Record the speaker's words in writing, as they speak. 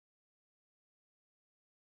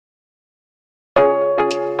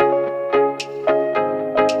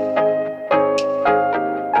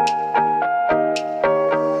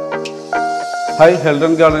Hi,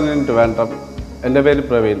 Hilton Garden in Trivandrum. My name is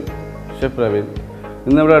Praveen, Chef Praveen.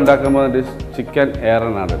 Today we are doing chicken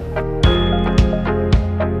Ernadu.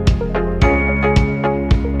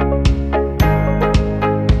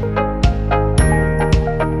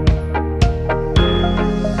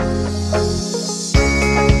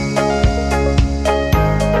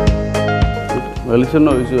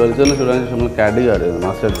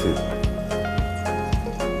 Mustard seed.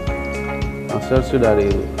 Mustard seed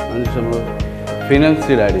and fennel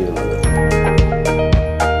seed add ചെയ്യുന്നുണ്ട്.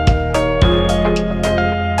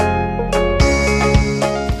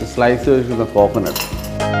 Slice ചെയ്തിരിക്കുന്ന coconut,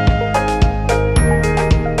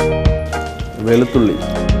 വെളുത്തുള്ളി,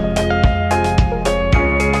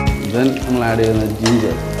 then നമ്മൾ add ചെയ്യുന്ന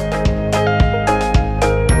ginger,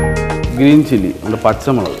 green chilli, നമ്മുടെ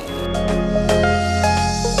പച്ചമുളക്,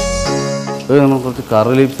 നമ്മൾ കുറച്ച്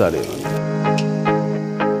കറി leaves add ചെയ്യുന്നുണ്ട്.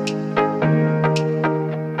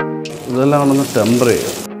 ഇതെല്ലാം കൊണ്ടൊന്ന് ടെമ്പർ ചെയ്യുക.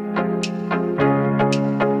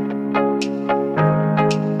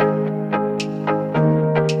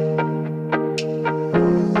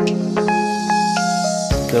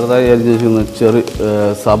 ചെറുതായി അരിഞ്ഞ് വെച്ചിരിക്കുന്ന ചെറിയ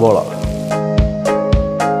സബോള,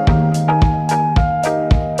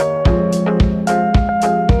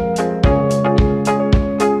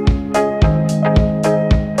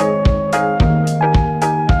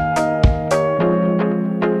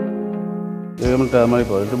 turmeric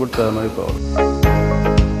powder, little bit turmeric powder.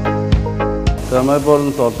 Turmeric powder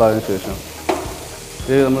ഒന്ന് സോട്ട് ആയതിനു ശേഷം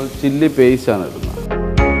ഇത് നമ്മൾ ചില്ലി പേസ്റ്റ് ആണ് ഇടുന്നത്.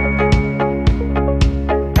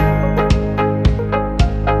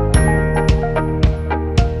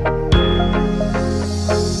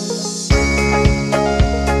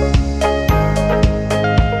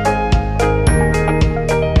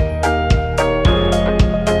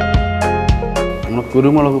 നമ്മൾ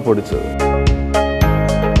കുരുമുളക് പൊടിച്ചത്,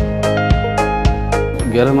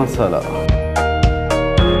 garam masala,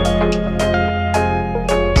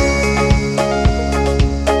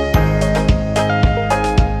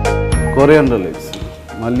 coriander leaves,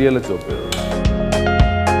 മല്ലിയില ചോപ്പ് ചെയ്തത്,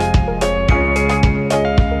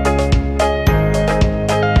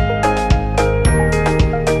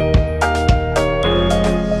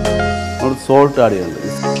 സോൾട്ട് ആഡ് ചെയ്യുന്നുണ്ട്.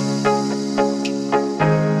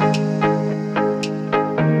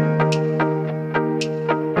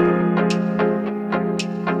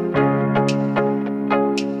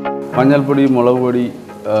 മഞ്ഞൾപ്പൊടി, മുളക് പൊടി,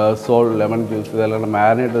 സോൾട്ട്, ലെമൺ ജ്യൂസ് ഇതെല്ലാം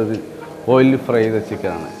മാരിനേറ്റ് ചെയ്ത് ഓയിലിൽ ഫ്രൈ ചെയ്ത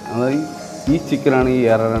ചിക്കനാണ്. അതായത് ഈ ചിക്കനാണ് ഈ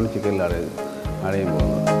എറനാട് ചിക്കനിൽ ആഡ് ചെയ്യാൻ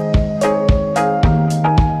പോകുന്നത്.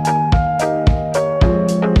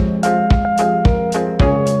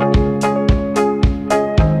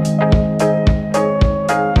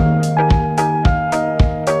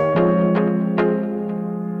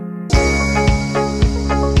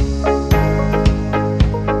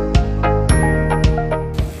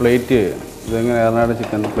 പ്ലേറ്റ് ചെയ്യാം. ഇതെങ്ങനെ എറനാട്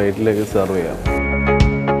ചിക്കൻ പ്ലേറ്റിലേക്ക് സെർവ് ചെയ്യാം.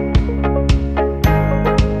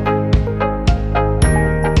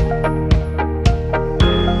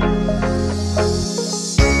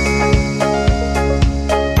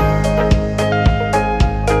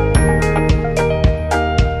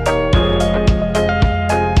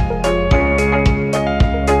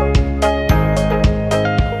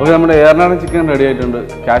 ഓക്കെ, നമ്മുടെ എറനാട് ചിക്കൻ റെഡി ആയിട്ടുണ്ട്.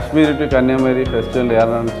 കാശ്മീർ ടു കന്യാകുമാരി ഫെസ്റ്റിവലിൻ്റെ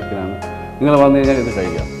എറനാട് ചിക്കനാണ്. നിങ്ങൾ വന്നു കഴിഞ്ഞാൽ ഇത്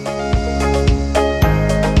കഴിക്കാം.